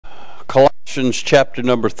Colossians chapter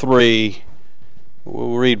number 3,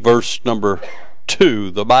 we'll read verse number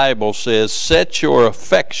 2. The Bible says, "Set your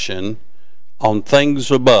affection on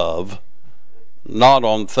things above, not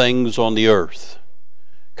on things on the earth."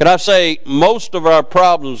 Can I say, most of our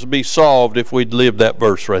problems would be solved if we'd live that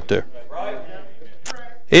verse right there.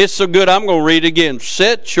 It's so good, I'm going to read it again.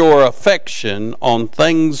 Set your affection on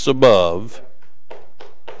things above,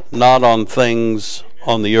 not on things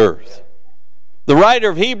on the earth. The writer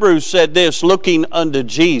of Hebrews said this, looking unto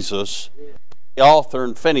Jesus, the author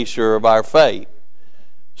and finisher of our faith.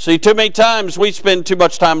 See, too many times we spend too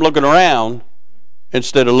much time looking around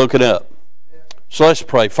instead of looking up. So let's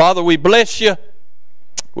pray. Father, we bless you.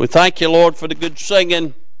 We thank you, Lord, for the good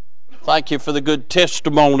singing. Thank you for the good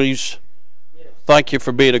testimonies. Thank you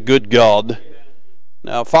for being a good God.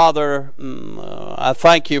 Now, Father, I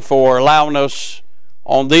thank you for allowing us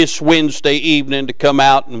on this Wednesday evening to come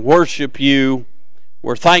out and worship you.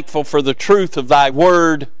 We're thankful for the truth of thy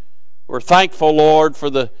word. We're thankful, Lord, for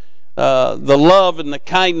the love and the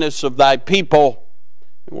kindness of thy people.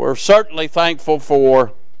 We're certainly thankful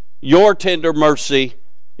for your tender mercy,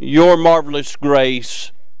 your marvelous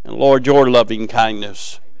grace, and Lord, your loving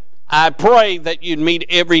kindness. I pray that you'd meet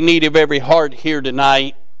every need of every heart here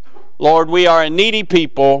tonight. Lord, we are a needy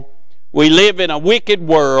people. We live in a wicked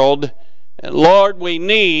world. And Lord, we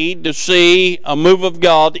need to see a move of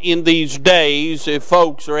God in these days if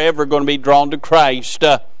folks are ever going to be drawn to Christ.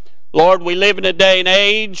 Lord, we live in a day and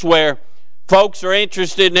age where folks are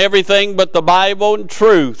interested in everything but the Bible and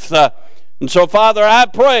truth. And so, Father, I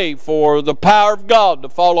pray for the power of God to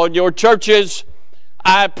fall on your churches.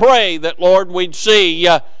 I pray that, Lord, we'd see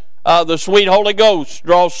the sweet Holy Ghost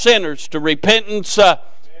draw sinners to repentance.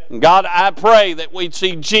 God, I pray that we'd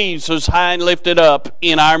see Jesus high and lifted up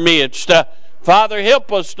in our midst. Father,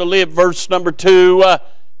 help us to live verse number 2.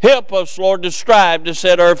 Help us, Lord, to strive to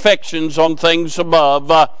set our affections on things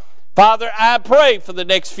above. Father, I pray for the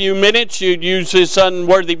next few minutes you'd use this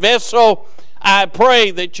unworthy vessel. I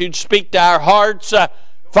pray that you'd speak to our hearts.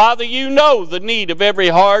 Father, you know the need of every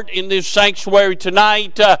heart in this sanctuary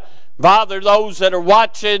tonight. Father, those that are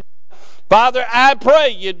watching, Father, I pray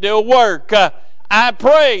you'd do a work. I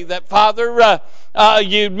pray that, Father,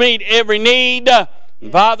 you'd meet every need.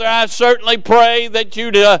 Father, I certainly pray that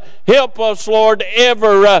you'd help us, Lord,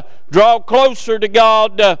 ever draw closer to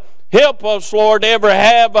God. Help us, Lord, ever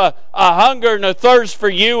have a hunger and a thirst for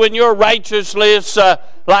you and your righteousness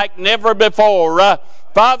like never before.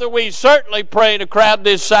 Father, we certainly pray in a crowd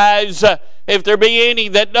this size, if there be any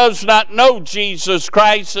that does not know Jesus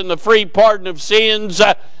Christ and the free pardon of sins,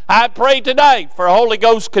 I pray tonight for Holy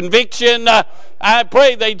Ghost conviction. I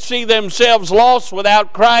pray they'd see themselves lost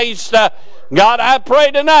without Christ. God, I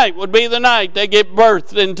pray tonight would be the night they get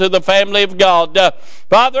birthed into the family of God.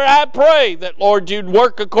 Father, I pray that, Lord, you'd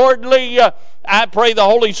work accordingly. I pray the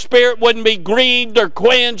Holy Spirit wouldn't be grieved or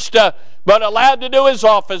quenched, but allowed to do his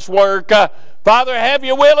office work. Father, have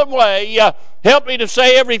your will and way. Help me to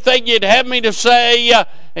say everything you'd have me to say.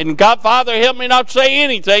 And God, Father, help me not say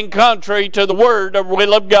anything contrary to the word or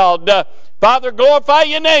will of God. Father, glorify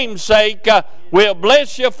your name's sake. We'll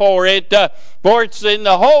bless you for it. For it's in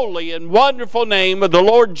the holy and wonderful name of the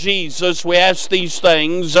Lord Jesus we ask these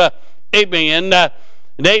things. Amen.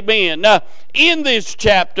 And amen. In this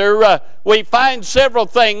chapter, we find several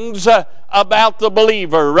things about the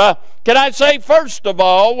believer. Can I say, first of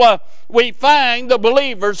all, we find the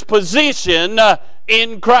believer's position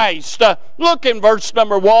in Christ. Look in verse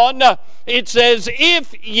number 1. It says,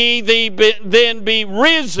 "If ye then be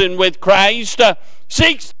risen with Christ,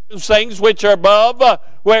 seek those things which are above,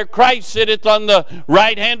 where Christ sitteth on the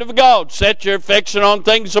right hand of God. Set your affection on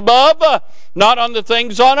things above, not on the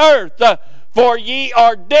things on earth. For ye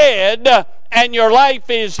are dead, and your life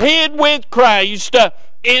is hid with Christ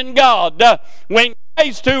in God. When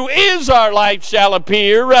Christ, who is our life, shall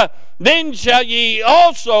appear, then shall ye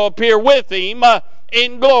also appear with him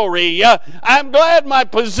in glory." I'm glad my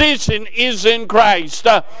position is in Christ.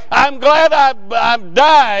 I'm glad I've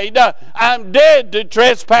died. I'm dead to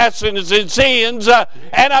trespasses and sins,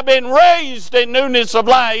 and I've been raised in newness of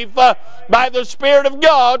life by the Spirit of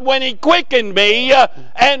God when he quickened me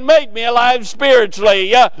and made me alive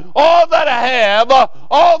spiritually. All that I have,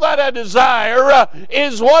 all that I desire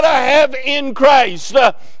is what I have in Christ.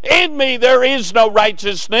 In me there is no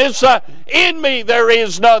righteousness. In me there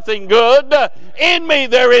is nothing good. In me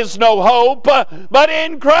there is no hope. But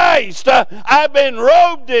in Christ I've been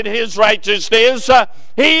robed in his righteousness.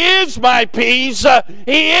 He is my peace.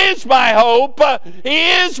 He is my hope.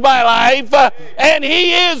 He is my life. And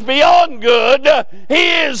he is beyond good. He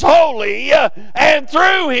is holy. And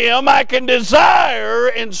through him I can desire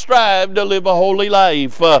and strive to live a holy life.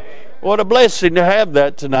 life. What a blessing to have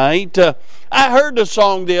that tonight. I heard the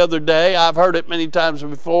song the other day. I've heard it many times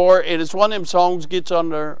before, and it's one of them songs gets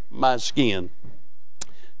under my skin.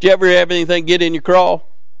 Did you ever have anything get in your craw?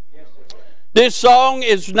 This song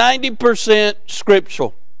is 90%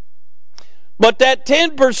 scriptural. But that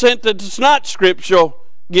 10% that's not scriptural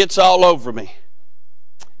gets all over me.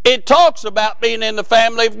 It talks about being in the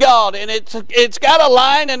family of God, and it's got a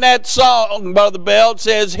line in that song, Brother Bell. It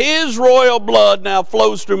says, His royal blood now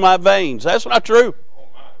flows through my veins. That's not true.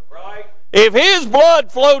 Right. If His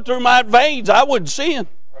blood flowed through my veins, I wouldn't sin.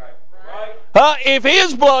 Right. If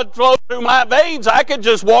His blood flowed through my veins, I could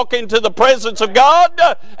just walk into the presence of God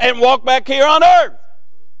and walk back here on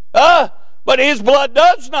earth. But His blood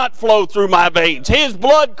does not flow through my veins. His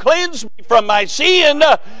blood cleansed me from my sin.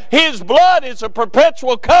 His blood is a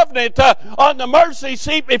perpetual covenant on the mercy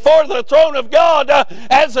seat before the throne of God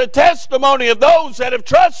as a testimony of those that have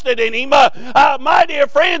trusted in Him. My dear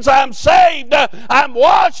friends, I'm saved. I'm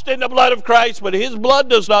washed in the blood of Christ, but His blood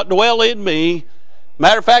does not dwell in me.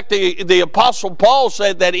 Matter of fact, the Apostle Paul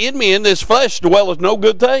said that in me, in this flesh, dwelleth no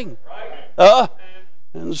good thing.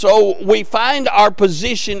 And so we find our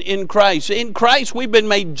position in Christ. In Christ we've been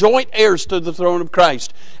made joint heirs to the throne of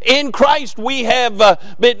Christ. In Christ we have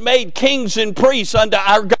been made kings and priests unto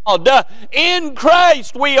our God. In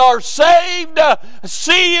Christ we are saved,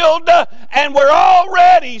 sealed, and we're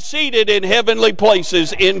already seated in heavenly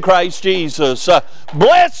places in Christ Jesus.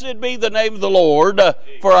 Blessed be the name of the Lord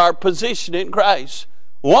for our position in Christ.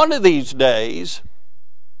 One of these days,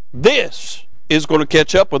 this is going to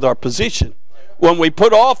catch up with our position when we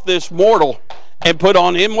put off this mortal and put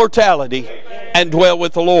on immortality and dwell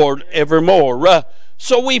with the Lord evermore.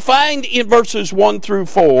 So we find in verses 1 through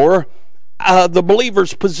 4 the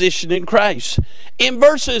believer's position in Christ. In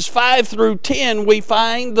verses 5 through 10 we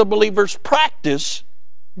find the believer's practice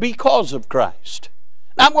because of Christ.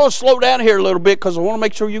 Now I'm going to slow down here a little bit because I want to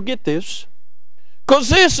make sure you get this. Because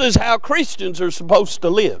this is how Christians are supposed to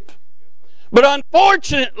live. But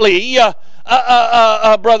unfortunately,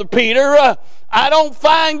 Brother Peter, I don't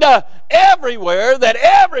find everywhere that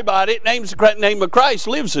everybody that names the name of Christ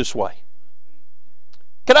lives this way.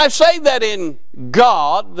 Can I say that in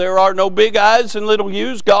God there are no big I's and little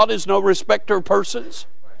U's? God is no respecter of persons.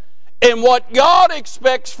 And what God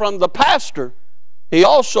expects from the pastor, He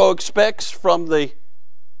also expects from the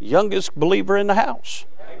youngest believer in the house.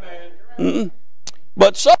 Amen.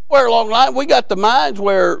 But somewhere along the line, we got the minds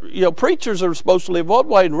where, preachers are supposed to live one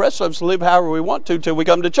way and the rest of us live however we want to till we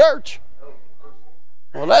come to church.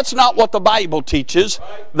 Well, that's not what the Bible teaches.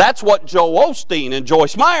 That's what Joel Osteen and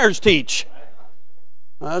Joyce Myers teach.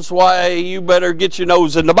 That's why you better get your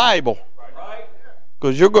nose in the Bible.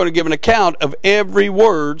 Because you're going to give an account of every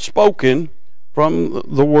word spoken from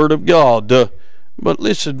the Word of God. But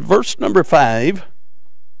listen, verse number 5.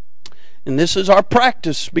 And this is our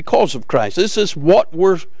practice because of Christ. This is how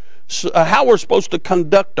we're supposed to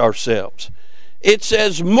conduct ourselves. It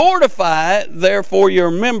says, Mortify therefore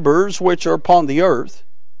your members which are upon the earth,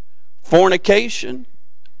 fornication,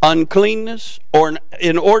 uncleanness, or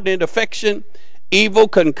inordinate affection, evil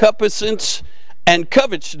concupiscence, and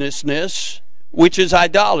covetousness, which is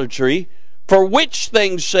idolatry, for which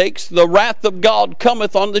things' sakes the wrath of God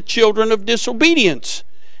cometh on the children of disobedience,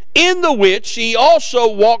 in the which ye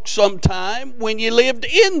also walked sometime when ye lived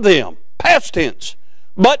in them. Past tense.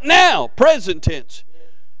 But now, present tense.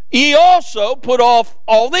 Ye also put off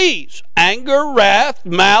all these: anger, wrath,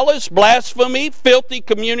 malice, blasphemy, filthy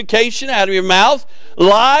communication out of your mouth.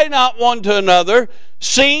 Lie not one to another,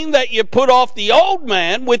 seeing that ye put off the old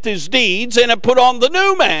man with his deeds, and have put on the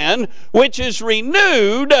new man, which is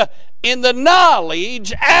renewed in the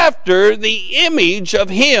knowledge after the image of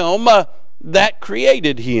him that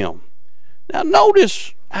created him. Now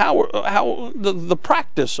notice how the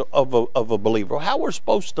practice of a believer, how we're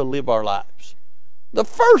supposed to live our lives. The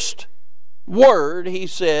first word, he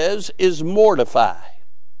says, is mortify.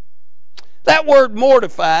 That word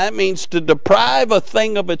mortify means to deprive a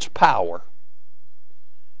thing of its power.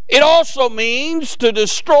 It also means to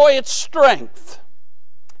destroy its strength.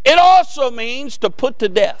 It also means to put to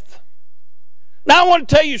death. Now I want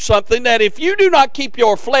to tell you something, that if you do not keep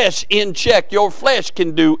your flesh in check, your flesh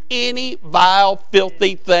can do any vile,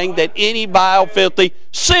 filthy thing that any vile, filthy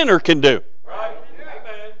sinner can do.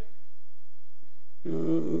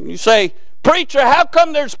 You say, preacher, how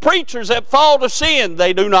come there's preachers that fall to sin?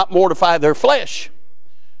 They do not mortify their flesh.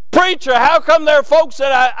 Preacher, how come there are folks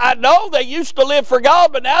that I know they used to live for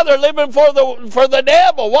God, but now they're living for the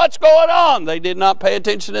devil? What's going on? They did not pay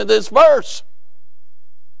attention to this verse.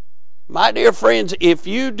 My dear friends, if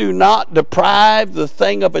you do not deprive the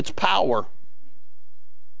thing of its power,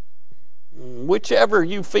 Whichever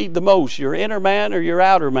you feed the most, your inner man or your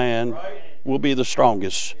outer man, will be the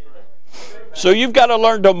strongest. So you've got to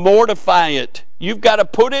learn to mortify it. You've got to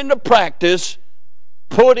put into practice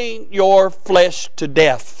putting your flesh to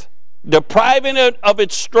death, depriving it of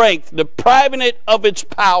its strength, depriving it of its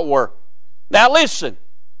power. Now listen,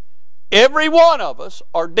 every one of us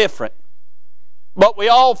are different, but we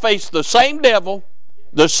all face the same devil,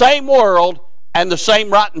 the same world, and the same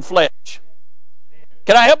rotten flesh.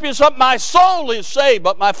 Can I help you with something? My soul is saved,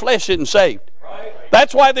 but my flesh isn't saved.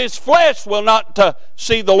 That's why this flesh will not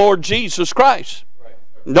see the Lord Jesus Christ.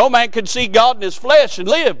 No man can see God in his flesh and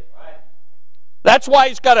live. That's why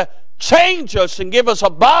he's got to change us and give us a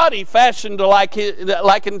body fashioned like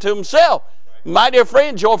unto himself. My dear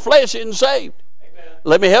friends, your flesh isn't saved.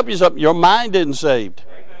 Let me help you something. Your mind isn't saved.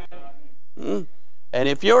 And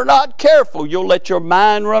if you're not careful, you'll let your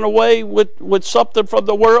mind run away with something from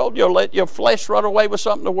the world. You'll let your flesh run away with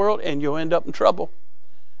something in the world, and you'll end up in trouble.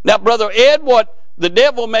 Now, Brother Ed, what the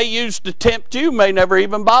devil may use to tempt you may never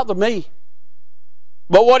even bother me.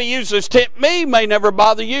 But what he uses to tempt me may never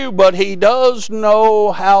bother you, but he does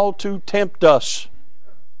know how to tempt us.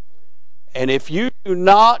 And if you do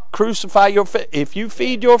not crucify your flesh, if you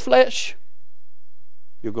feed your flesh,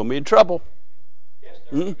 you're going to be in trouble.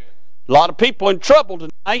 A lot of people in trouble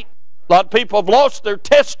tonight. A lot of people have lost their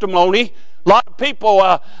testimony. A lot of people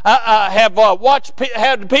have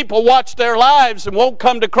had people watch their lives and won't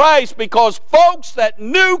come to Christ because folks that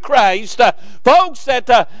knew Christ, folks that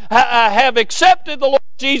have accepted the Lord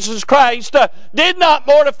Jesus Christ, did not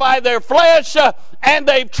mortify their flesh, and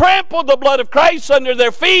they've trampled the blood of Christ under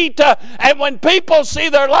their feet. And when people see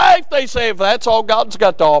their life, they say, if that's all God's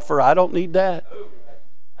got to offer, I don't need that.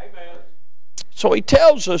 So he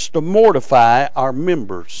tells us to mortify our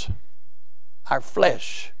members, our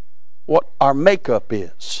flesh, what our makeup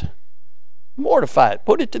is. Mortify it.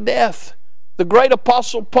 Put it to death. The great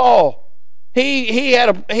apostle Paul, he had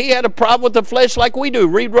a problem with the flesh like we do.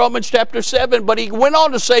 Read Romans chapter 7. But he went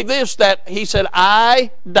on to say this, that he said,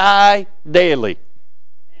 I die daily.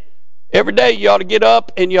 Every day you ought to get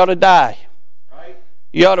up and you ought to die.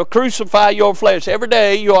 You ought to crucify your flesh. Every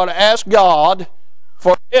day you ought to ask God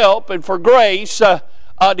for help and for grace to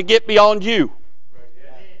get beyond you.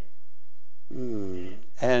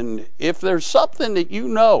 And if there's something that you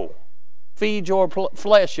know feeds your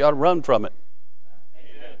flesh, you ought to run from it.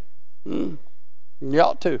 You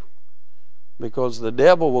ought to. Because the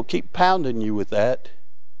devil will keep pounding you with that.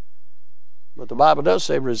 But the Bible does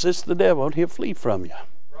say, resist the devil and he'll flee from you.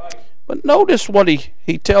 But notice what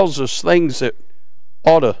he tells us, things that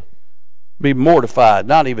ought to be mortified.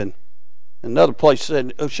 Not even, another place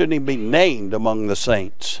said, it shouldn't even be named among the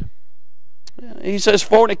saints. He says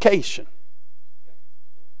fornication.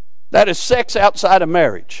 That is sex outside of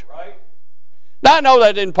marriage. Now, I know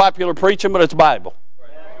that isn't popular preaching, but it's Bible.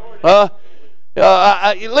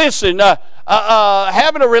 Listen,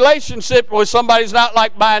 having a relationship with somebody's not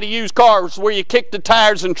like buying a used car where you kick the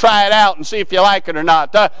tires and try it out and see if you like it or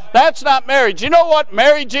not. That's not marriage. You know what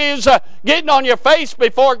marriage is? Getting on your face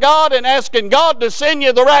before God and asking God to send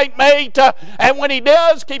you the right mate. And when He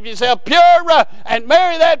does, keep yourself pure and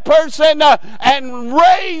marry that person and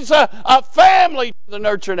raise a family to the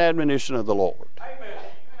nurture and admonition of the Lord. Amen.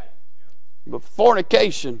 But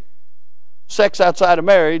fornication, sex outside of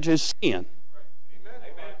marriage, is sin.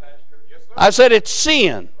 I said it's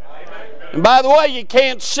sin. And by the way, you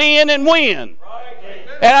can't sin and win.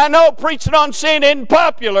 And I know preaching on sin isn't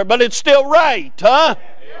popular, but it's still right, huh?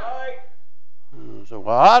 So,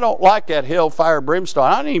 well, I don't like that hellfire brimstone.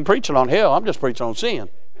 I ain't even preaching on hell. I'm just preaching on sin.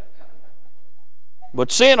 But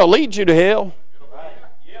sin will lead you to hell.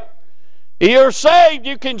 You're saved,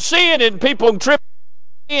 you can see it, and people can trip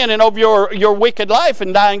in and over your wicked life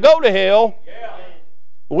and die and go to hell.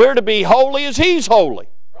 We're to be holy as He's holy.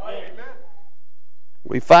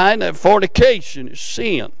 We find that fornication is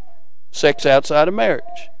sin, sex outside of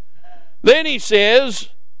marriage. Then he says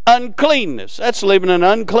uncleanness. That's living an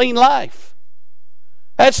unclean life.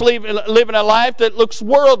 That's living a life that looks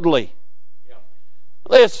worldly.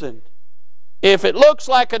 Listen, if it looks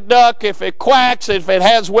like a duck, if it quacks, if it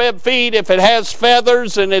has webbed feet, if it has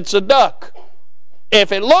feathers, then it's a duck.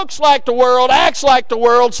 If it looks like the world, acts like the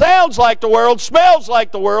world, sounds like the world, smells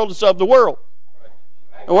like the world, it's of the world.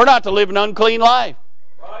 And we're not to live an unclean life.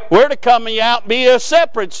 We're to come out and be a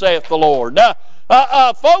separate, saith the Lord.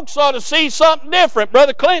 Folks ought to see something different.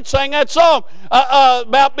 Brother Clint sang that song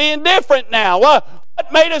about being different now. What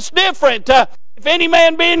made us different? If If any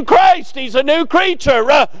man be in Christ, he's a new creature.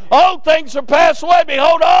 Old things are passed away.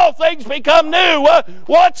 Behold, all things become new.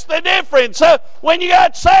 What's the difference? When you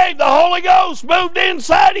got saved, the Holy Ghost moved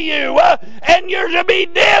inside of you, and you're to be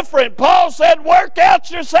different. Paul said, work out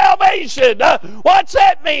your salvation. What's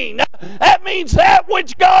that mean? That means that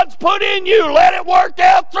which God's put in you, let it work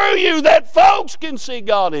out through you, that folks can see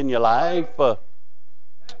God in your life. You're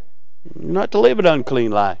not to live an unclean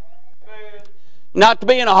life. Not to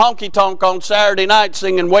be in a honky-tonk on Saturday night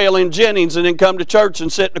singing Waylon Jennings and then come to church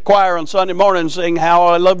and sit in the choir on Sunday morning and sing How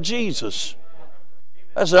I Love Jesus.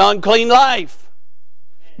 That's an unclean life.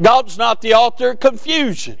 God's not the author of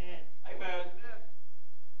confusion.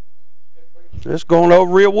 It's going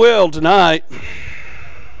over real well tonight.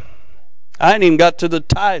 I ain't even got to the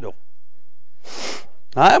title.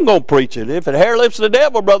 I'm going to preach it. If it hair lifts the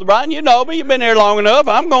devil, Brother Brian, you know me. You've been here long enough.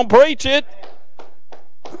 I'm going to preach it.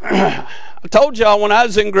 I told y'all when I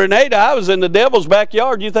was in Grenada, I was in the devil's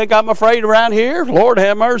backyard. You think I'm afraid around here? Lord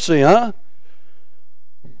have mercy, huh?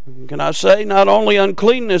 Can I say not only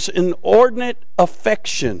uncleanness, inordinate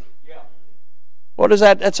affection. What is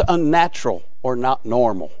that? That's unnatural or not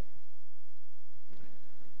normal.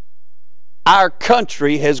 Our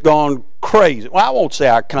country has gone crazy. Well, I won't say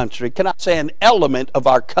our country. Can I say an element of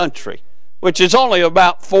our country, which is only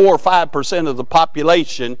about 4 or 5% of the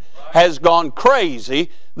population, has gone crazy.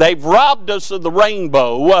 They've robbed us of the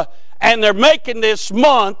rainbow, and they're making this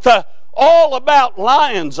month all about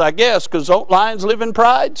lions, I guess, because don't lions live in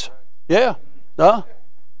prides? Yeah. All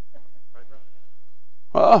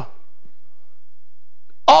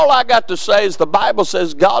I got to say is the Bible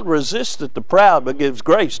says God resisteth the proud but gives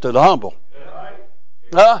grace to the humble.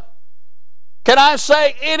 Can I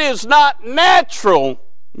say it is not natural,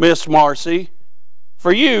 Miss Marcy,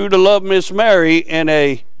 for you to love Miss Mary in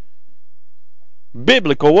a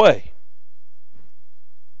biblical way?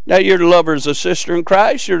 Now, you're to love her as a sister in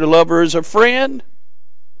Christ. You're to love her as a friend.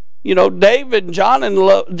 You know, David and Jonathan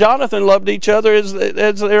loved each other as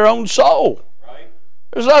their own soul. Right.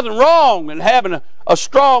 There's nothing wrong in having a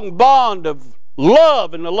strong bond of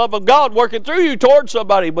love and the love of God working through you towards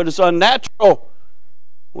somebody, but it's unnatural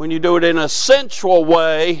when you do it in a sensual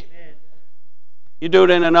way. You do it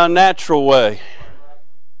in an unnatural way.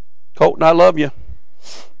 Colton, I love you.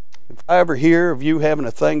 If I ever hear of you having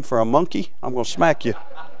a thing for a monkey, I'm going to smack you.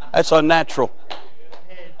 That's unnatural.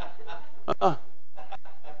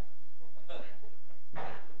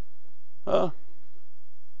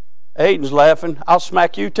 Aiden's laughing. I'll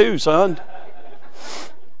smack you too, son.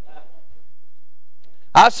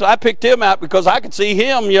 I picked him out because I could see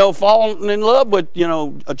him, falling in love with,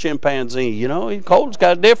 a chimpanzee. Colton's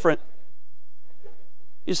got different.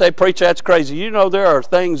 You say, preacher, that's crazy. There are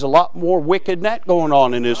things a lot more wicked than that going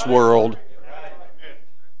on in this world.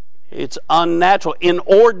 It's unnatural.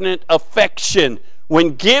 Inordinate affection.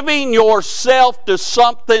 When giving yourself to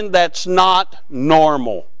something that's not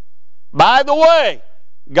normal. By the way,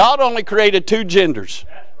 God only created 2 genders.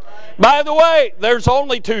 By the way, there's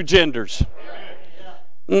only 2 genders.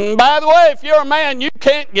 By the way, if you're a man, you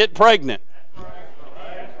can't get pregnant.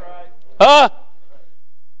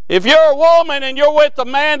 If you're a woman and you're with a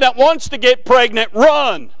man that wants to get pregnant,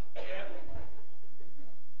 run.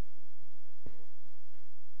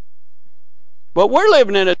 But we're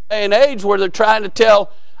living in a day and age where they're trying to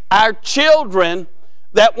tell our children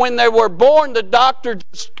that when they were born, the doctor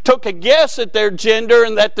just took a guess at their gender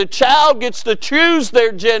and that the child gets to choose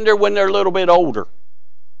their gender when they're a little bit older.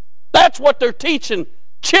 That's what they're teaching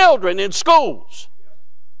children in schools.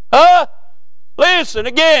 Listen,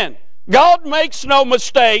 again, God makes no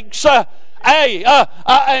mistakes.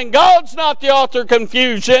 And God's not the author of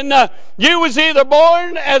confusion. You was either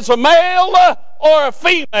born as a male or a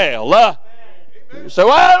female.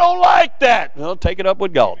 So I don't like that. Well, take it up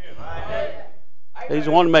with God. He's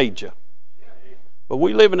the one who made you. But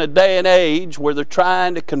we live in a day and age where they're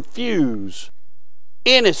trying to confuse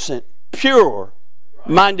innocent,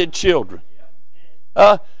 pure-minded children.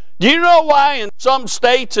 Do you know why in some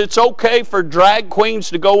states it's okay for drag queens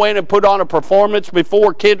to go in and put on a performance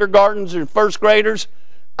before kindergartens and first graders?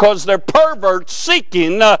 Because they're perverts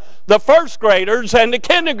seeking the first graders and the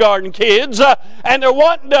kindergarten kids, and they're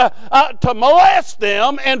wanting to molest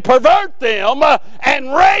them and pervert them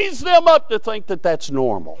and raise them up to think that that's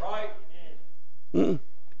normal.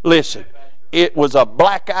 Listen, it was a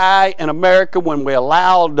black eye in America when we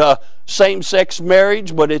allowed same-sex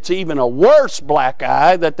marriage, but it's even a worse black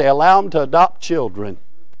eye that they allow them to adopt children.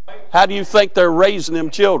 How do you think they're raising them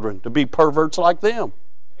children? To be perverts like them.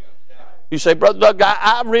 You say, Brother Doug,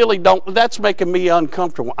 I really don't, that's making me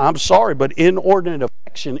uncomfortable. I'm sorry, but inordinate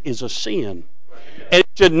affection is a sin. And it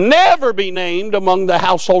should never be named among the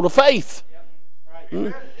household of faith. Hmm?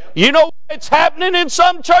 You know why it's happening in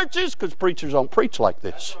some churches? Because preachers don't preach like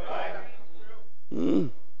this. Hmm.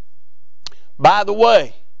 By the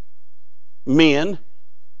way, men,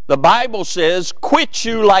 the Bible says, quit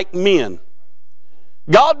you like men.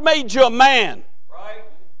 God made you a man.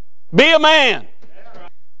 Be a man.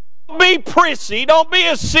 Don't be prissy. Don't be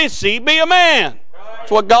a sissy. Be a man.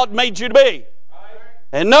 That's what God made you to be.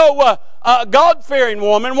 And no God-fearing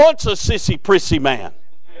woman wants a sissy, prissy man.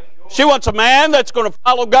 She wants a man that's going to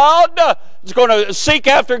follow God, that's going to seek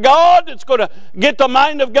after God, that's going to get the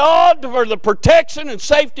mind of God for the protection and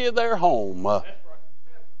safety of their home. Well,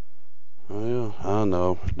 I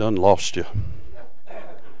know, done lost you.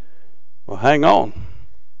 Well, hang on.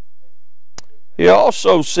 He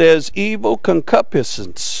also says evil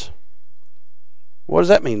concupiscence. What does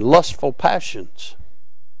that mean? Lustful passions.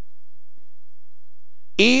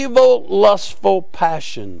 Evil, lustful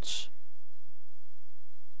passions.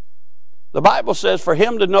 The Bible says, for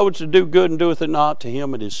him to know to do good and doeth it not, to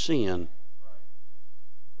him it is sin.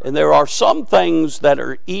 And there are some things that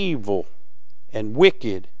are evil and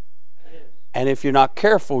wicked. And if you're not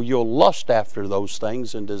careful, you'll lust after those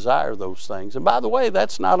things and desire those things. And by the way,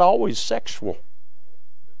 that's not always sexual.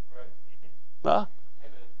 Some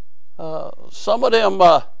of them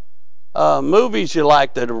movies you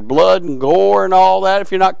like that are blood and gore and all that, if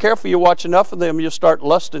you're not careful, you watch enough of them, you'll start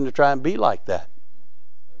lusting to try and be like that.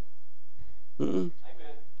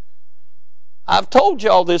 I've told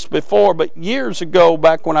you all this before, but years ago,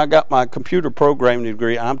 back when I got my computer programming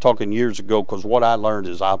degree, I'm talking years ago because what I learned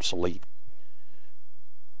is obsolete.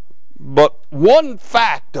 But one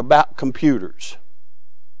fact about computers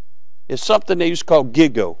is something they used to call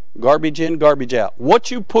GIGO, garbage in, garbage out.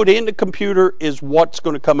 What you put in the computer is what's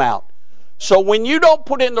going to come out. So when you don't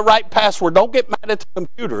put in the right password, don't get mad at the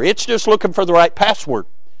computer. It's just looking for the right password.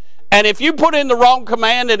 And if you put in the wrong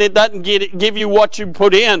command and it doesn't give you what you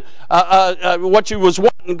put in, what you was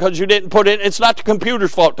wanting because you didn't put in, it's not the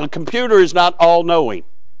computer's fault. The computer is not all-knowing.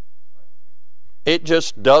 It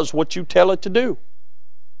just does what you tell it to do.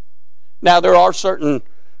 Now, there are certain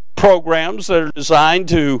programs that are designed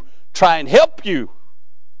to try and help you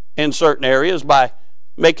in certain areas by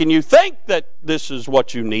making you think that this is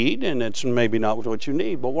what you need, and it's maybe not what you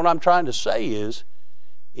need. But what I'm trying to say is,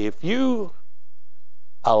 if you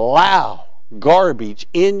allow garbage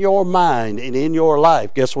in your mind and in your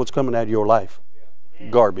life, guess what's coming out of your life?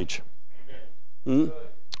 Garbage. There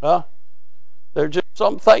are just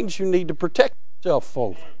some things you need to protect yourself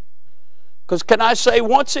for. Because can I say,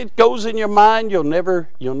 once it goes in your mind, you'll never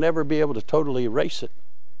be able to totally erase it.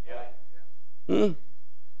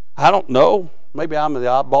 I don't know. Maybe I'm the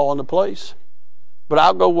oddball in the place. But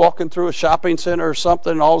I'll go walking through a shopping center or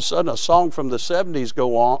something, and all of a sudden a song from the 70s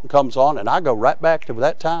comes on, and I go right back to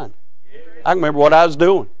that time. I can remember what I was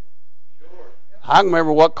doing. I can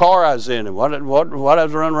remember what car I was in and what I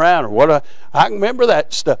was running around. I can remember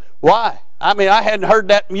that stuff. Why? I mean, I hadn't heard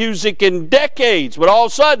that music in decades, but all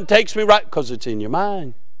of a sudden it takes me right, because it's in your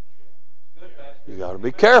mind. You got to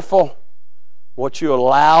be careful. What you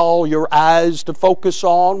allow your eyes to focus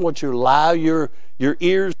on, what you allow your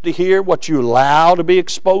ears to hear, what you allow to be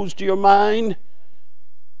exposed to your mind.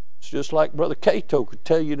 It's just like Brother Cato could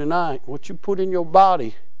tell you tonight, what you put in your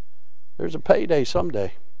body, there's a payday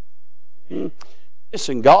someday.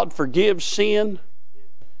 Listen, God forgives sin,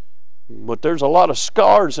 but there's a lot of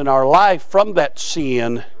scars in our life from that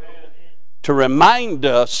sin to remind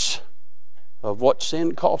us of what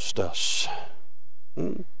sin cost us.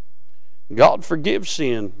 God forgives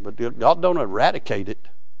sin, but God don't eradicate it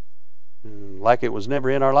like it was never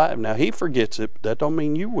in our life. Now, He forgets it, but that don't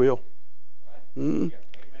mean you will.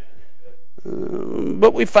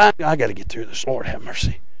 But we find, I got to get through this. Lord have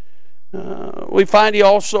mercy. We find He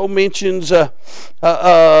also mentions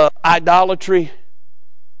idolatry.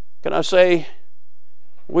 Can I say,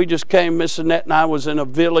 we just came, Miss Annette and I was in a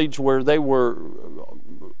village where they were,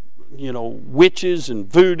 witches and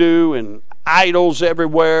voodoo and idols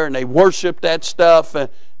everywhere, and they worship that stuff.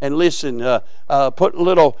 And listen, putting a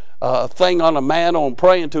little thing on a mantle and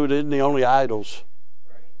praying to it isn't the only idols.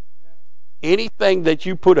 Anything that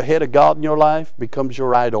you put ahead of God in your life becomes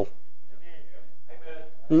your idol.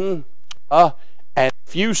 And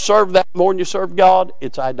if you serve that more than you serve God,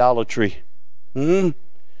 it's idolatry.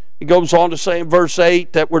 He goes on to say in verse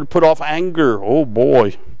 8 that we're to put off anger. Oh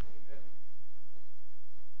boy.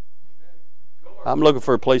 I'm looking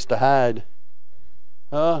for a place to hide.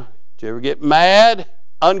 Did you ever get mad?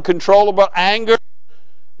 Uncontrollable anger?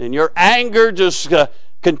 And your anger just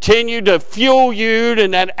continue to fuel you,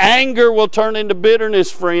 and that anger will turn into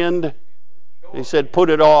bitterness, friend. He said, put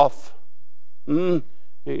it off.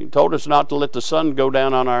 He told us not to let the sun go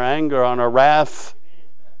down on our anger, on our wrath.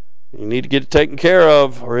 You need to get it taken care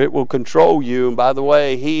of, or it will control you. And by the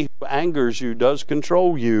way, he who angers you does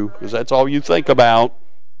control you, because that's all you think about.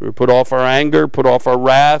 We put off our anger, put off our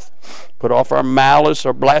wrath, put off our malice,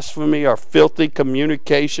 our blasphemy, our filthy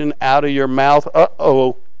communication out of your mouth.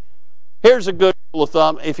 Uh-oh. Here's a good rule of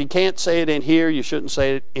thumb. If you can't say it in here, you shouldn't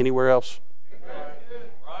say it anywhere else.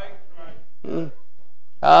 And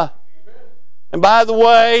by the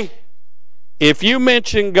way, if you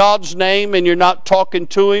mention God's name and you're not talking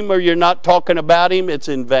to Him or you're not talking about Him, it's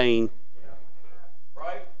in vain.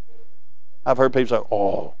 I've heard people say,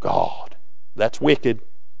 oh, God, that's wicked.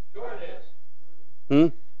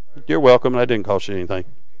 You're welcome. That didn't cost you anything.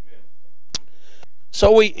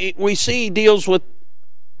 So we see He deals with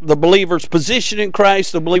the believer's position in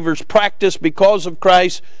Christ, the believer's practice because of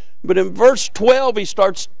Christ. But in verse 12, He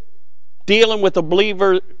starts dealing with a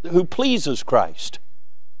believer who pleases Christ.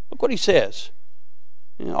 Look what He says.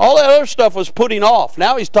 All that other stuff was putting off.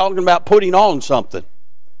 Now He's talking about putting on something.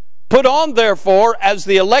 Put on, therefore, as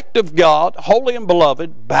the elect of God, holy and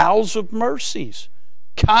beloved, bowels of mercies,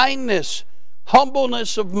 kindness,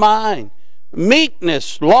 humbleness of mind,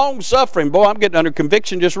 meekness, long-suffering. Boy, I'm getting under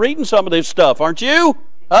conviction just reading some of this stuff, aren't you?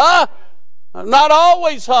 Huh? I'm not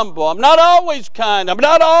always humble. I'm not always kind. I'm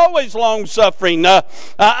not always long-suffering.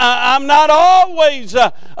 I'm not always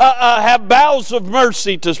have bowels of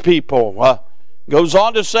mercy to people. Goes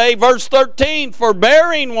on to say, verse 13,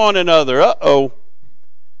 forbearing one another. Uh-oh.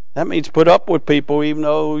 That means put up with people even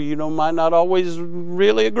though you might not always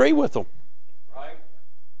really agree with them. Right.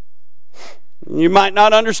 You might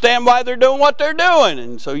not understand why they're doing what they're doing,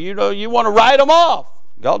 and so you want to write them off.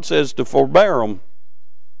 God says to forbear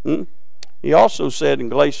them. He also said in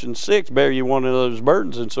Galatians 6, bear you one another's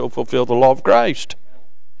burdens and so fulfill the law of Christ.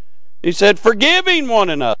 He said, forgiving one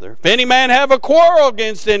another. If any man have a quarrel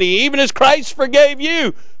against any, even as Christ forgave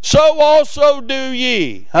you, so also do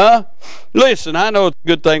ye. Listen, I know it's a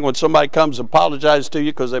good thing when somebody comes and apologizes to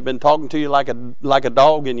you because they've been talking to you like a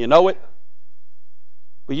dog and you know it.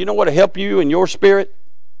 But you know what will help you in your spirit?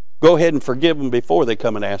 Go ahead and forgive them before they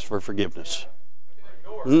come and ask for forgiveness.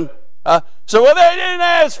 So well, they didn't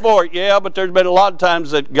ask for it. Yeah, but there's been a lot of times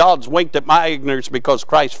that God's winked at my ignorance because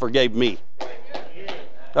Christ forgave me.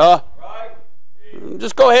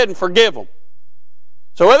 Just go ahead and forgive them.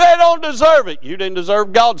 So if they don't deserve it, you didn't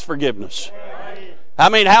deserve God's forgiveness. I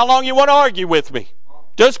mean, how long you want to argue with me?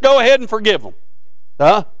 Just go ahead and forgive them.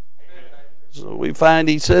 So we find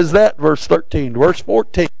He says that, verse 13. Verse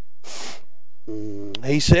 14.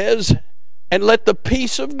 He says, and let the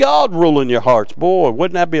peace of God rule in your hearts. Boy,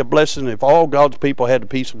 wouldn't that be a blessing if all God's people had the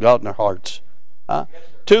peace of God in their hearts?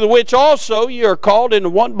 To the which also you are called into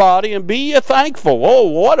one body, and be ye thankful. Oh,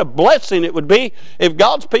 what a blessing it would be if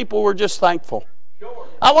God's people were just thankful. Sure.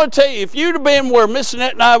 I want to tell you, if you'd have been where Miss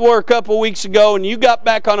Annette and I were a couple of weeks ago and you got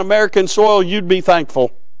back on American soil, you'd be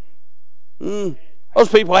thankful. Those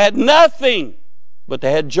people had nothing, but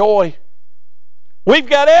they had joy. We've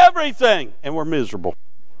got everything, and we're miserable.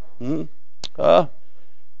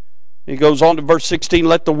 He goes on to verse 16,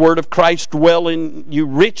 let the word of Christ dwell in you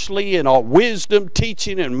richly in all wisdom,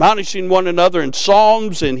 teaching and admonishing one another in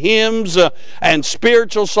psalms and hymns and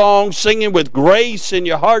spiritual songs, singing with grace in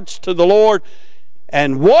your hearts to the Lord.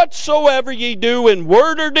 And whatsoever ye do in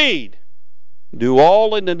word or deed, do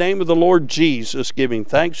all in the name of the Lord Jesus, giving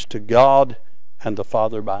thanks to God and the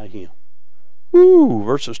Father by Him.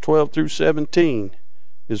 Verses 12 through 17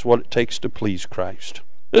 is what it takes to please Christ.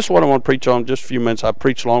 This is what I want to preach on in just a few minutes. I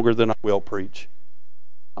preach longer than I will preach.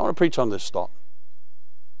 I want to preach on this thought.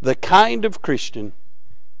 The kind of Christian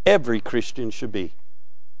every Christian should be.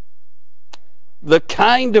 The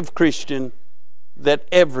kind of Christian that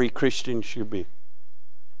every Christian should be.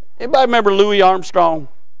 Anybody remember Louis Armstrong?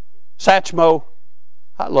 Satchmo?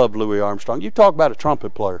 I love Louis Armstrong. You talk about a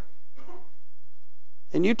trumpet player.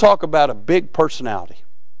 And you talk about a big personality.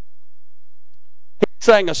 He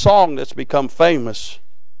sang a song that's become famous.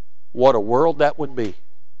 What a world that would be.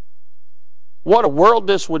 What a world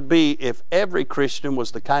this would be if every Christian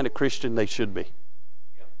was the kind of Christian they should be.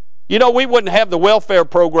 You know, we wouldn't have the welfare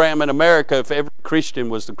program in America if every Christian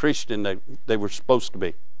was the Christian that they were supposed to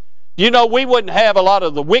be. You know, we wouldn't have a lot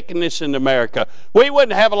of the wickedness in America. We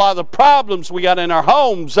wouldn't have a lot of the problems we got in our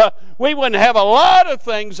homes. We wouldn't have a lot of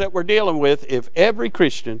things that we're dealing with if every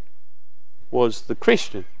Christian was the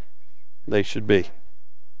Christian they should be.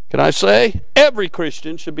 Can I say? Every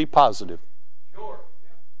Christian should be positive. Sure.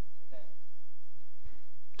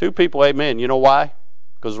 Two people, amen. You know why?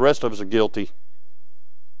 Because the rest of us are guilty.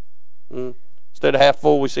 Instead of half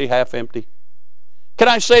full, we see half empty. Can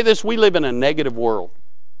I say this? We live in a negative world.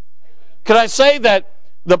 Can I say that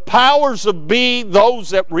the powers of be,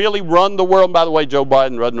 those that really run the world. And by the way, Joe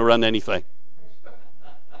Biden doesn't run anything.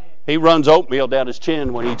 He runs oatmeal down his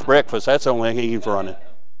chin when he eats breakfast. That's the only thing he's running.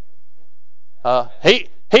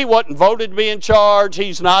 He wasn't voted to be in charge.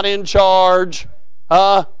 He's not in charge.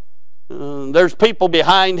 There's people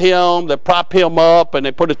behind him that prop him up, and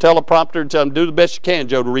they put a teleprompter and tell him, do the best you can,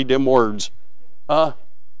 Joe, to read them words.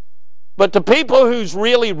 But the people who's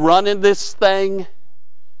really running this thing,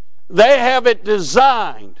 they have it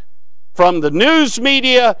designed from the news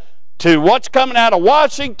media to what's coming out of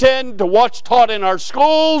Washington to what's taught in our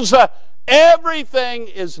schools. Everything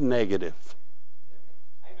is negative.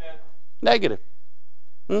 Amen. Negative.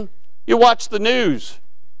 You watch the news,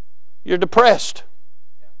 you're depressed.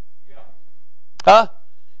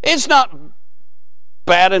 It's not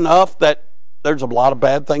bad enough that there's a lot of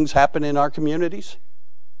bad things happen in our communities.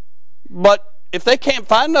 But if they can't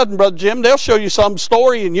find nothing, Brother Jim, they'll show you some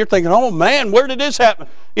story and you're thinking, oh man, where did this happen?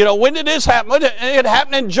 When did this happen? It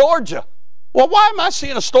happened in Georgia. Well, why am I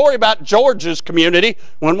seeing a story about Georgia's community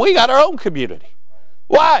when we got our own community?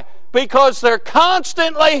 Why? Because they're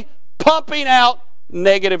constantly pumping out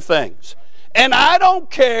negative things. And I don't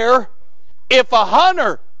care if a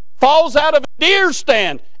hunter falls out of a deer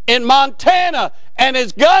stand in Montana and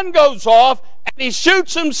his gun goes off and he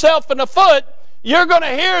shoots himself in the foot, you're going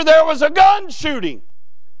to hear there was a gun shooting.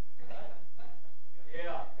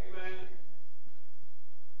 Yeah.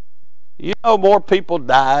 Amen. More people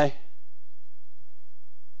die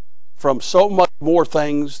from so much more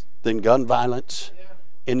things than gun violence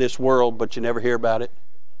in this world, but you never hear about it.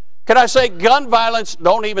 Can I say gun violence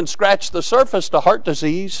don't even scratch the surface to heart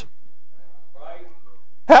disease?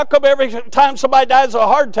 How come every time somebody dies of a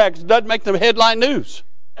heart attack, it doesn't make them headline news?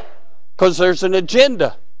 Because there's an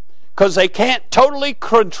agenda. Because they can't totally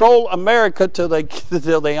control America till they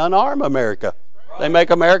unarm America. They make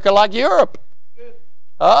America like Europe.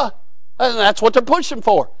 And that's what they're pushing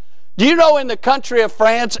for. Do you know in the country of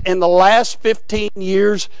France, in the last 15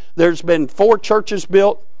 years, there's been 4 churches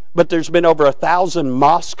built, but there's been over 1,000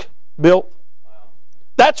 mosques built?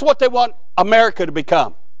 That's what they want America to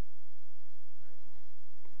become.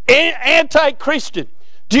 Anti-Christian.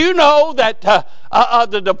 Do you know that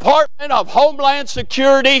the Department of Homeland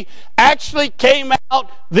Security actually came out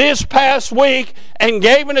this past week and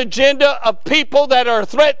gave an agenda of people that are a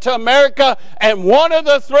threat to America, and one of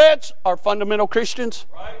the threats are fundamental Christians?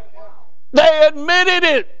 Right. They admitted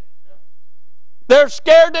it. They're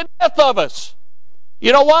scared to death of us.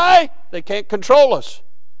 You know why? They can't control us.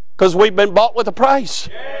 Because we've been bought with a price.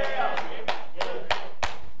 Yeah.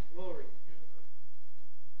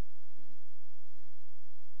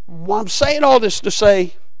 Well, I'm saying all this to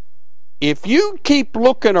say, if you keep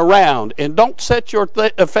looking around and don't set your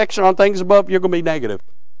affection on things above, you're going to be negative.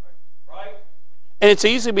 Right. And it's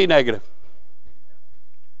easy to be negative.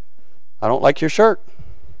 I don't like your shirt.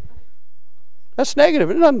 That's negative.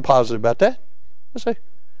 There's nothing positive about that. I say,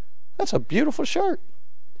 that's a beautiful shirt.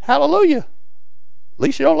 Hallelujah. At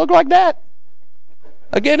least you don't look like that.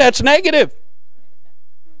 Again, that's negative.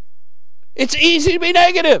 It's easy to be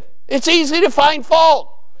negative. It's easy to find fault.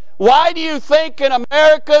 Why do you think in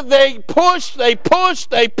America they push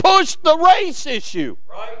the race issue?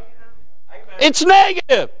 Right. It's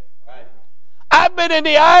negative. Right. I've been in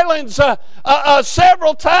the islands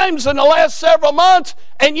several times in the last several months,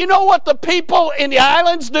 and you know what the people in the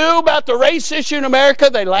islands do about the race issue in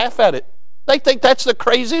America? They laugh at it. They think that's the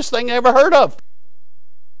craziest thing they ever heard of.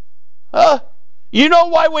 You know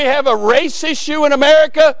why we have a race issue in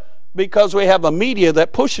America? Because we have a media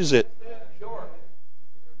that pushes it.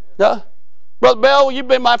 Brother Bell, you've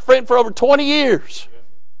been my friend for over 20 years.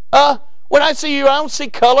 When I see you, I don't see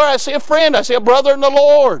color. I see a friend. I see a brother in the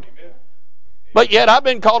Lord. But yet I've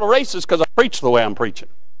been called a racist because I preach the way I'm preaching.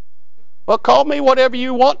 Well, call me whatever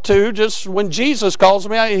you want to. Just when Jesus calls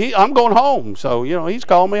me, I'm going home. So, he's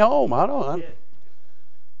calling me home.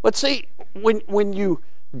 But see, when you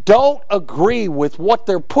don't agree with what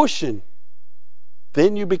they're pushing,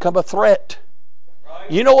 then you become a threat.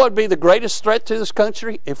 You know what would be the greatest threat to this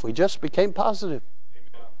country? If we just became positive.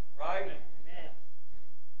 Right.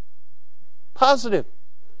 Positive.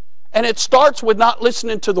 And it starts with not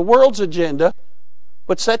listening to the world's agenda,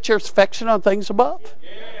 but set your affection on things above.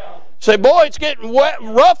 Yeah. Say, boy, it's getting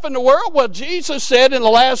rough in the world. Well, Jesus said in the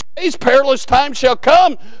last days, perilous times shall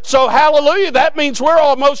come. So, hallelujah, that means we're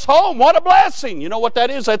almost home. What a blessing. You know what that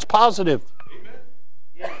is? That's positive. Amen.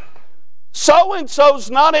 Yeah. So-and-so's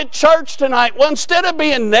not at church tonight. Well, instead of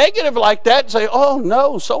being negative like that, say, oh,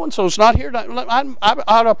 no, so-and-so's not here tonight. I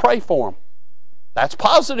ought to pray for them. That's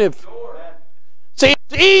positive. See,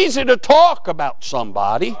 it's easy to talk about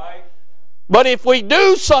somebody, But if we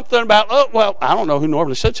do something about, oh, well, I don't know who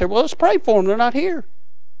normally sits here. Well, let's pray for them. They're not here.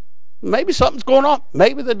 Maybe something's going on.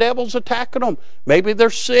 Maybe the devil's attacking them. Maybe they're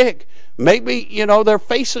sick. Maybe, they're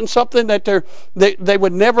facing something that they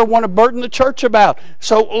would never want to burden the church about.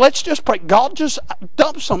 So let's just pray. God, just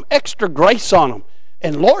dump some extra grace on them.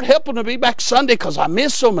 And Lord, help them to be back Sunday because I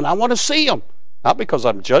miss them and I want to see them. Not because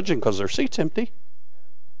I'm judging because their seat's empty.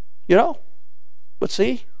 But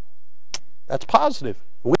see, that's positive.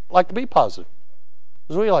 We like to be positive.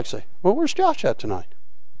 Because we like to say, well, where's Josh at tonight?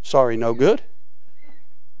 Sorry, no good.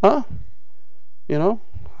 Huh?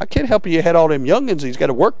 I can't help you had all them youngins. He's got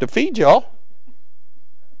to work to feed y'all.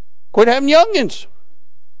 Quit having youngins.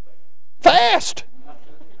 Fast.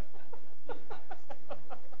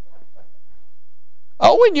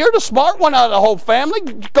 Oh, and you're the smart one out of the whole family.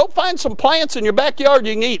 Go find some plants in your backyard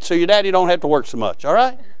you can eat so your daddy don't have to work so much, all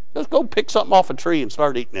right? Just go pick something off a tree and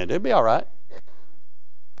start eating it. It'll be all right.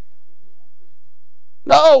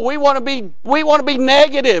 No, we want to be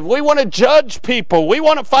negative. We want to judge people. We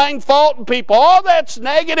want to find fault in people. All that's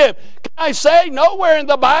negative. Can I say, nowhere in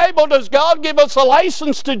the Bible does God give us a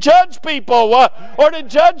license to judge people or to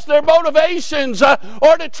judge their motivations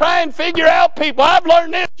or to try and figure out people. I've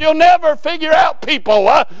learned this. You'll never figure out people.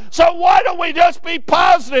 So why don't we just be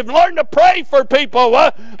positive? Learn to pray for people.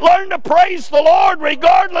 Learn to praise the Lord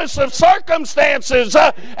regardless of circumstances.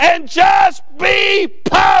 And just be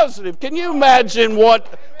positive. Can you imagine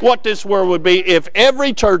what this world would be if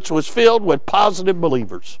every church was filled with positive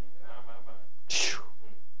believers?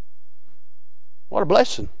 What a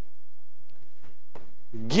blessing.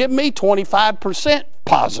 Give me 25%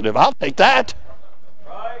 positive. I'll take that.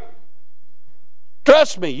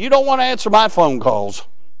 Trust me, you don't want to answer my phone calls.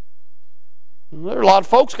 There are a lot of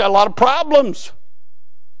folks got a lot of problems.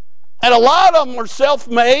 And a lot of them are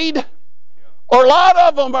self-made, or a lot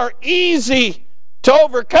of them are easy to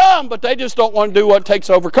overcome, but they just don't want to do what it takes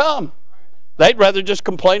to overcome. They'd rather just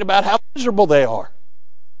complain about how miserable they are.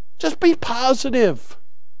 Just be positive.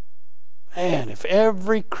 Man, if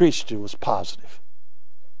every Christian was positive,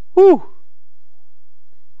 we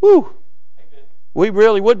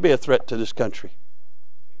really would be a threat to this country.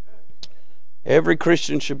 Every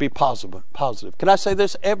Christian should be positive. Can I say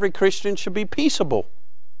this? Every Christian should be peaceable.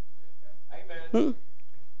 You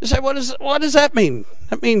say, what does that mean?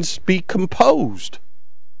 That means be composed.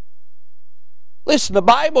 Listen, the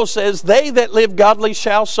Bible says, they that live godly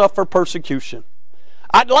shall suffer persecution.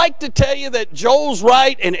 I'd like to tell you that Joel's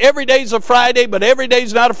right and every day's a Friday, but every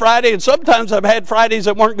day's not a Friday, and sometimes I've had Fridays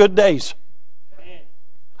that weren't good days.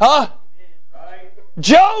 Huh?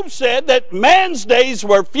 Job said that man's days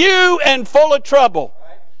were few and full of trouble.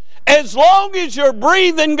 As long as you're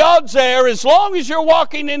breathing God's air, as long as you're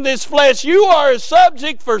walking in this flesh, you are a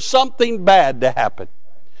subject for something bad to happen.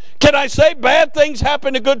 Can I say bad things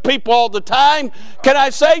happen to good people all the time? Can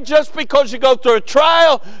I say just because you go through a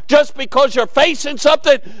trial, just because you're facing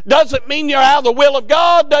something, doesn't mean you're out of the will of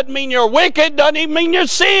God, doesn't mean you're wicked, doesn't even mean you're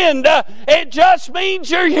sinned. It just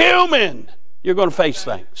means you're human. You're going to face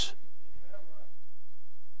things.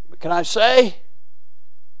 But can I say,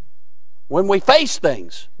 when we face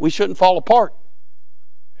things, we shouldn't fall apart.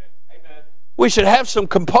 We should have some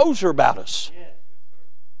composure about us.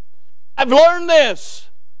 I've learned this.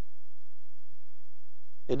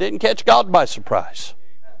 It didn't catch God by surprise.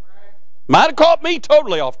 Might have caught me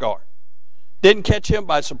totally off guard. Didn't catch him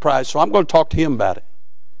by surprise, so I'm going to talk to him about it.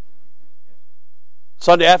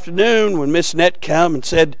 Sunday afternoon, when Miss Nett came and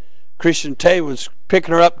said Christian Tay was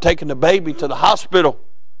picking her up, taking the baby to the hospital,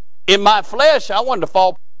 in my flesh, I wanted to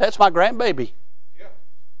fall. That's my grandbaby.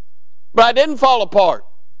 But I didn't fall apart.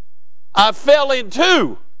 I fell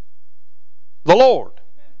into the Lord.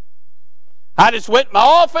 I just went in my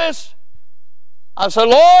office. I said,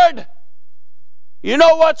 Lord, you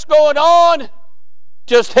know what's going on?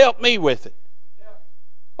 Just help me with it.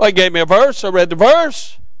 Well, he gave me a verse. I read the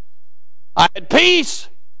verse. I had peace.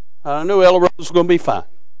 I knew Ella Rose was going to be fine.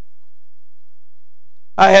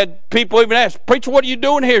 I had people even ask, Preacher, what are you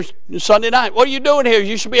doing here Sunday night? What are you doing here?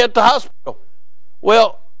 You should be at the hospital.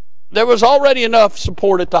 Well, there was already enough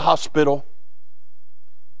support at the hospital.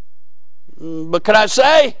 But can I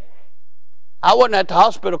say, I wasn't at the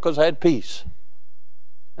hospital because I had peace.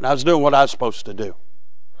 And I was doing what I was supposed to do.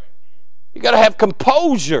 You got to have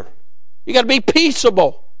composure. You got to be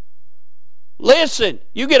peaceable. Listen,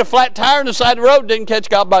 you get a flat tire on the side of the road, didn't catch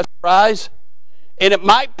God by surprise. And it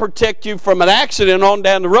might protect you from an accident on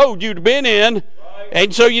down the road you'd been in.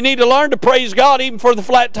 And so you need to learn to praise God even for the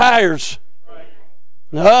flat tires.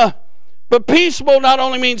 But peaceable not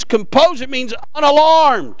only means composed, it means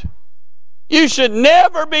unalarmed. You should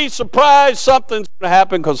never be surprised something's going to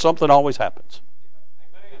happen because something always happens.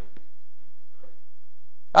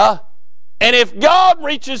 And if God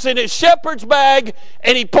reaches in His shepherd's bag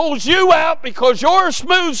and He pulls you out because you're a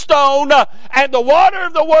smooth stone and the water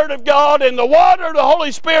of the Word of God and the water of the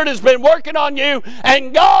Holy Spirit has been working on you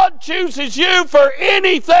and God chooses you for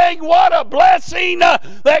anything, what a blessing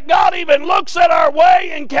that God even looks at our way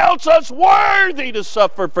and counts us worthy to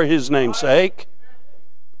suffer for His name's sake.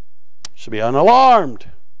 Should be unalarmed.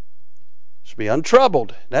 Should be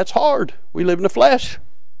untroubled. That's hard. We live in the flesh.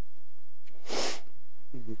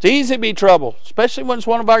 It's easy to be troubled, especially when it's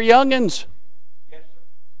one of our youngins. Yes, sir.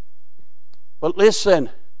 But listen,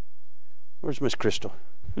 where's Miss Crystal?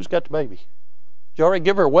 Who's got the baby? Did you already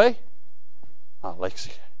give her away? Oh,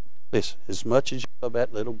 Lexi, listen, as much as you love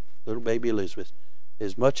that little baby Elizabeth,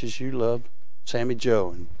 as much as you love Sammy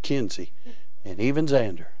Joe and Kinsey and even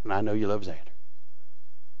Xander, and I know you love Xander,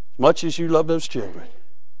 as much as you love those children,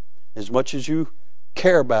 as much as you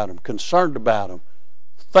care about them, concerned about them,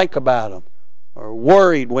 think about them, or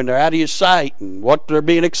worried when they're out of your sight and what they're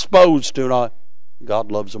being exposed to and all, God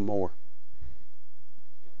loves them more.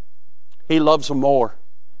 He loves them more.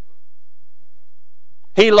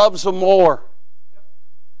 He loves them more.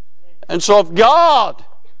 And so if God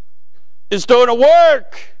is doing a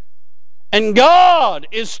work and God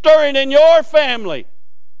is stirring in your family,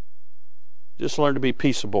 just learn to be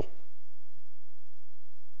peaceable.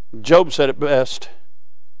 Job said it best,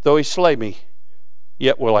 though He slay me,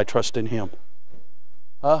 yet will I trust in Him.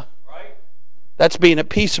 That's being at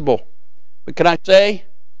peaceable. But can I say,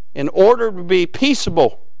 in order to be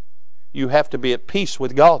peaceable, you have to be at peace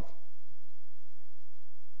with God.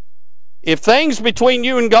 If things between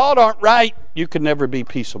you and God aren't right, you can never be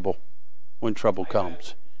peaceable when trouble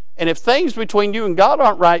comes. And if things between you and God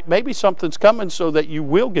aren't right, maybe something's coming so that you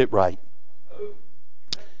will get right.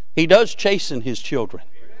 He does chasten His children.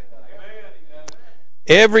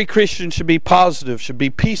 Every Christian should be positive, should be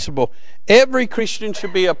peaceable. Every Christian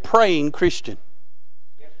should be a praying Christian.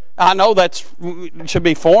 I know that should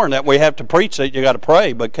be foreign that we have to preach that you got to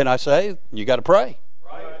pray, but can I say you got to pray?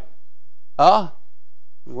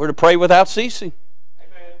 We're to pray without ceasing.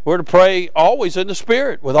 Amen. We're to pray always in the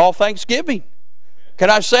Spirit with all thanksgiving. Can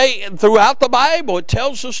I say throughout the Bible it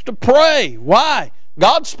tells us to pray? Why?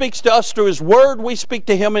 God speaks to us through His Word. We speak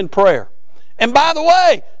to Him in prayer. And by the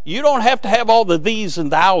way, you don't have to have all the these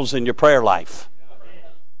and thous in your prayer life.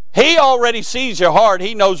 He already sees your heart.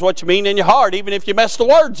 He knows what you mean in your heart, even if you mess the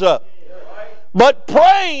words up. But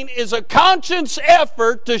praying is a conscious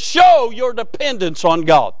effort to show your dependence on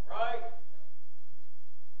God.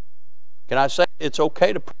 Can I say it's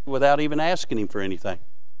okay to pray without even asking Him for anything?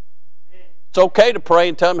 It's okay to pray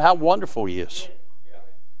and tell Him how wonderful He is.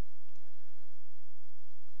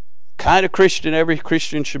 Kind of Christian every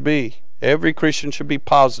Christian should be. Every Christian should be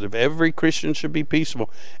positive. Every Christian should be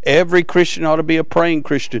peaceable. Every Christian ought to be a praying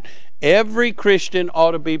Christian. Every Christian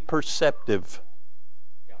ought to be perceptive.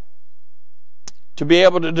 To be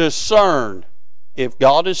able to discern if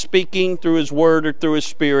God is speaking through His Word or through His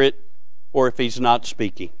Spirit, or if He's not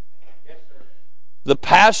speaking. The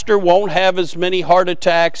pastor won't have as many heart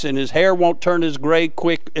attacks and his hair won't turn as gray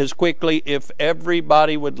as quickly if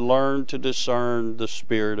everybody would learn to discern the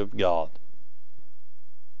Spirit of God.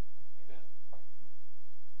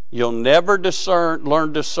 You'll never learn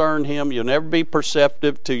to discern Him. You'll never be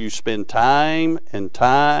perceptive till you spend time and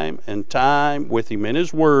time and time with Him in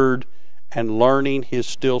His Word and learning His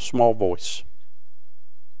still small voice.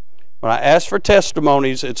 When I ask for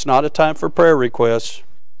testimonies, it's not a time for prayer requests.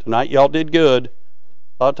 Tonight y'all did good.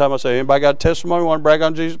 A lot of time I say, anybody got a testimony, want to brag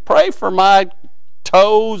on Jesus? Pray for my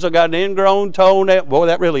toes. I got an ingrown toenail. Boy,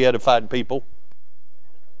 that really edified people.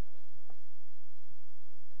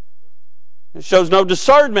 It shows no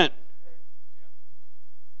discernment.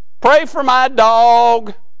 Pray for my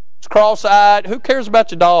dog. It's cross-eyed. Who cares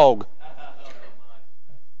about your dog?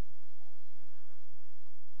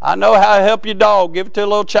 I know how to help your dog. Give it to a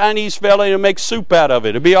little Chinese fella and make soup out of it.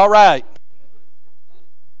 It'll be all right.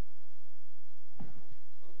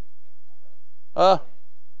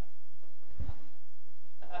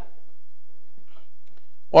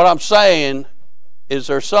 What I'm saying is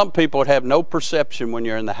there are some people that have no perception when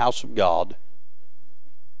you're in the house of God.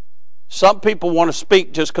 Some people want to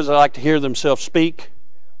speak just because they like to hear themselves speak.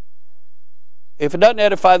 If it doesn't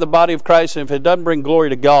edify the body of Christ and if it doesn't bring glory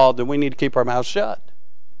to God, then we need to keep our mouths shut.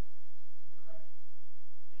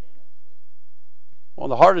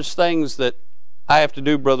 One of the hardest things that I have to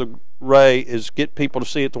do, Brother Ray, is get people to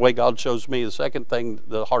see it the way God shows me. The second thing,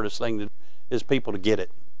 the hardest thing is people to get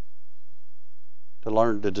it. To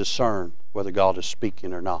learn to discern whether God is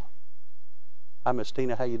speaking or not. Hi, Miss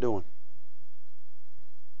Tina, how you doing?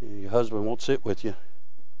 Your husband won't sit with you.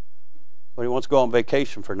 But he wants to go on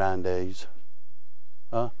vacation for 9 days.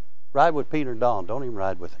 Ride with Peter and Don. Don't even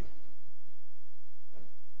ride with him.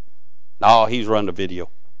 No, he's run the video.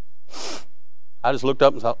 I just looked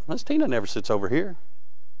up and thought, Miss Tina never sits over here.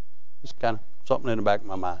 Just kind of something in the back of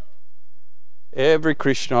my mind. Every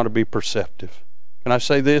Christian ought to be perceptive. Can I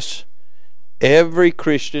say this? Every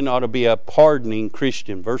Christian ought to be a pardoning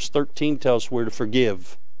Christian. Verse 13 tells us we're to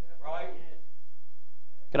forgive.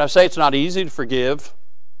 Can I say it's not easy to forgive?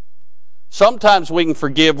 Sometimes we can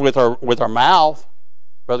forgive with our mouth.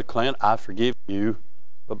 Brother Clint, I forgive you.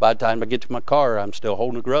 But by the time I get to my car, I'm still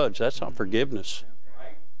holding a grudge. That's not forgiveness.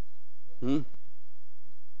 Can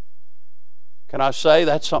I say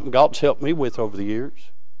that's something God's helped me with over the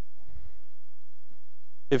years?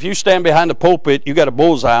 If you stand behind the pulpit, you got a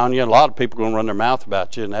bullseye on you, and a lot of people are going to run their mouth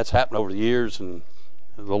about you, and that's happened over the years. And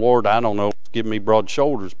the Lord, I don't know, has given me broad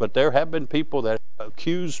shoulders, but there have been people that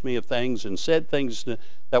accused me of things and said things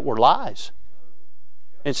that were lies.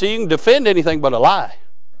 And so you can defend anything but a lie.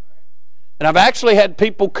 And I've actually had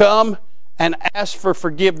people come and ask for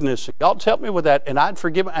forgiveness. God's helped me with that, and I'd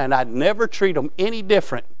forgive them, and I'd never treat them any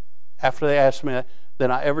different after they asked me that than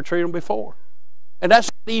I ever treated them before. And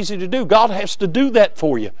that's not easy to do. God has to do that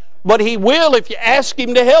for you. But He will if you ask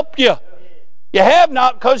Him to help you. You have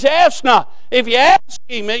not because you ask not. If you ask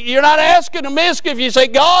Him, you're not asking amiss if you say,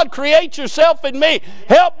 God, create yourself in me.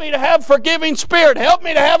 Help me to have a forgiving spirit. Help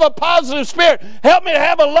me to have a positive spirit. Help me to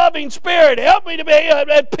have a loving spirit. Help me to be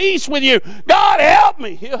at peace with you. God, help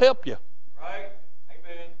me. He'll help you. Right.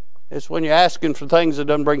 Amen. It's when you're asking for things that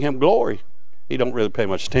doesn't bring Him glory, He don't really pay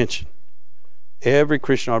much attention. Every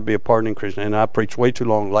Christian ought to be a pardoning Christian. And I preached way too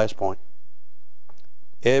long, last point.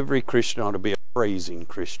 Every Christian ought to be a praising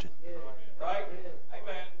Christian. Right.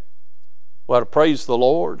 Amen. We ought to praise the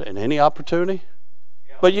Lord in any opportunity.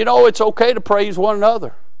 But you know, it's okay to praise one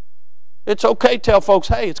another. It's okay to tell folks,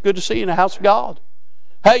 hey, it's good to see you in the house of God.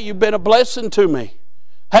 Hey, you've been a blessing to me.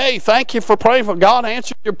 Hey, thank you for praying for God.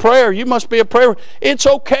 Answer your prayer. You must be a prayer. It's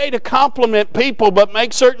okay to compliment people, but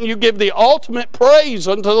make certain you give the ultimate praise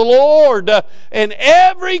unto the Lord. And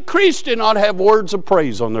every Christian ought to have words of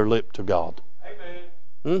praise on their lip to God.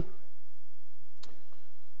 Amen.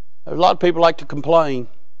 A lot of people like to complain.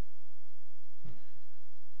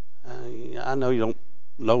 I know you don't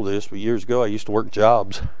know this, but years ago I used to work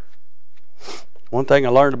jobs. One thing I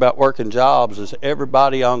learned about working jobs is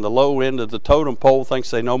everybody on the low end of the totem pole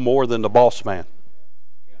thinks they know more than the boss man.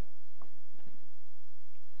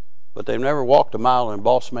 But they've never walked a mile in a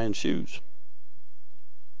boss man's shoes.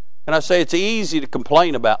 And I say it's easy to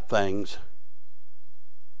complain about things.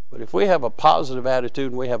 But if we have a positive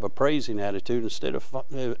attitude and we have a praising attitude instead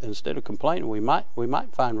of complaining, we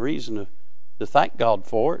might find reason to thank God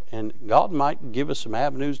for it, and God might give us some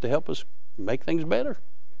avenues to help us make things better.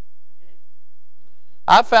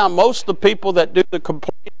 I found most of the people that do the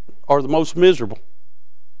complaining are the most miserable.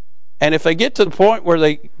 And if they get to the point where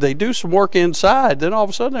they do some work inside, then all of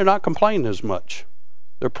a sudden they're not complaining as much.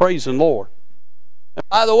 They're praising the Lord. And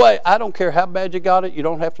by the way, I don't care how bad you got it, you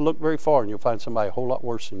don't have to look very far and you'll find somebody a whole lot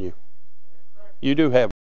worse than you. You do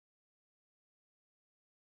have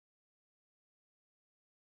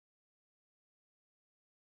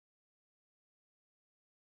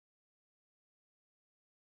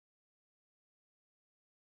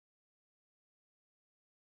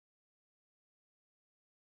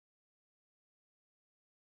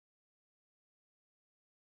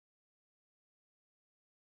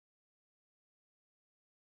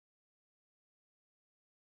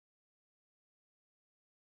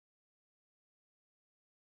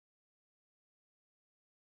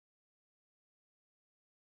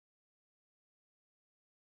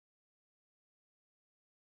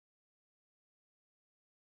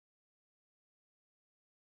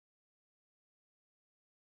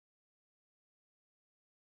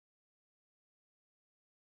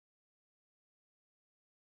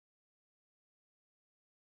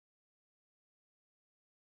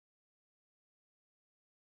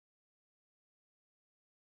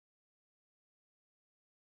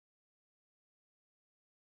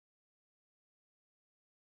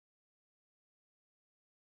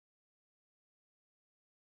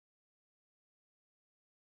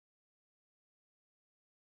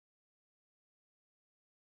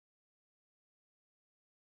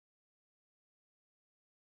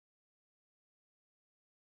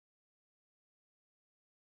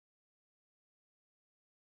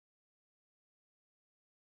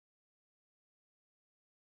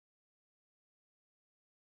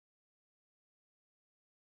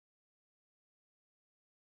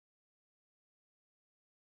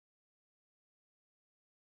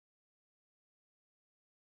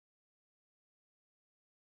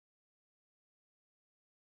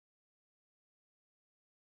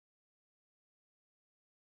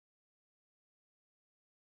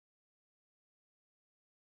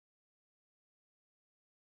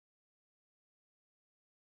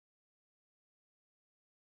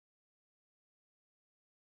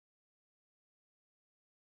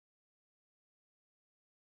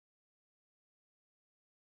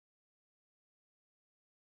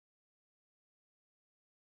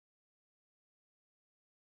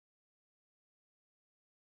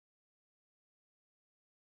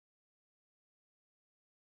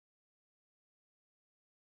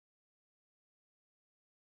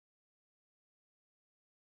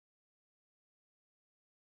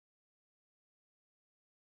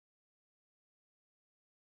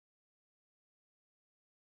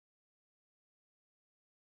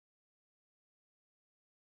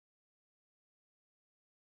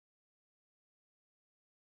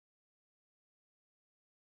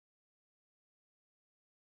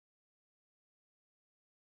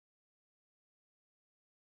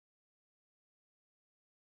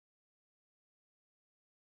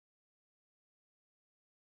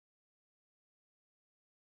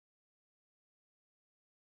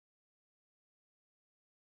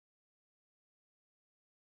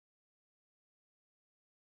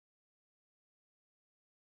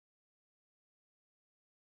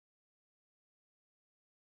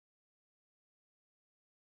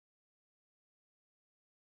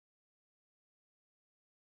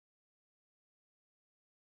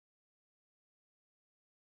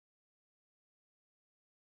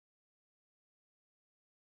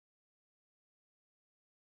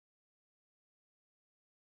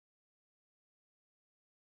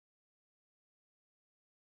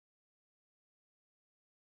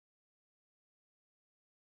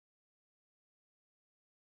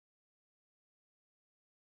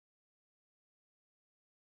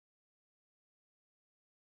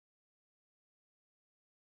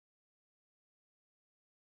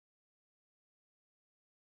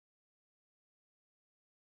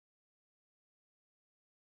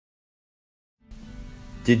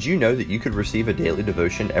Did you know that you could receive a daily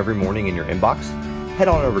devotion every morning in your inbox? Head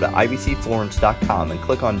on over to ibcflorence.com and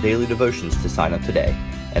click on Daily Devotions to sign up today.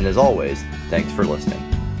 And as always, thanks for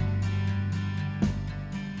listening.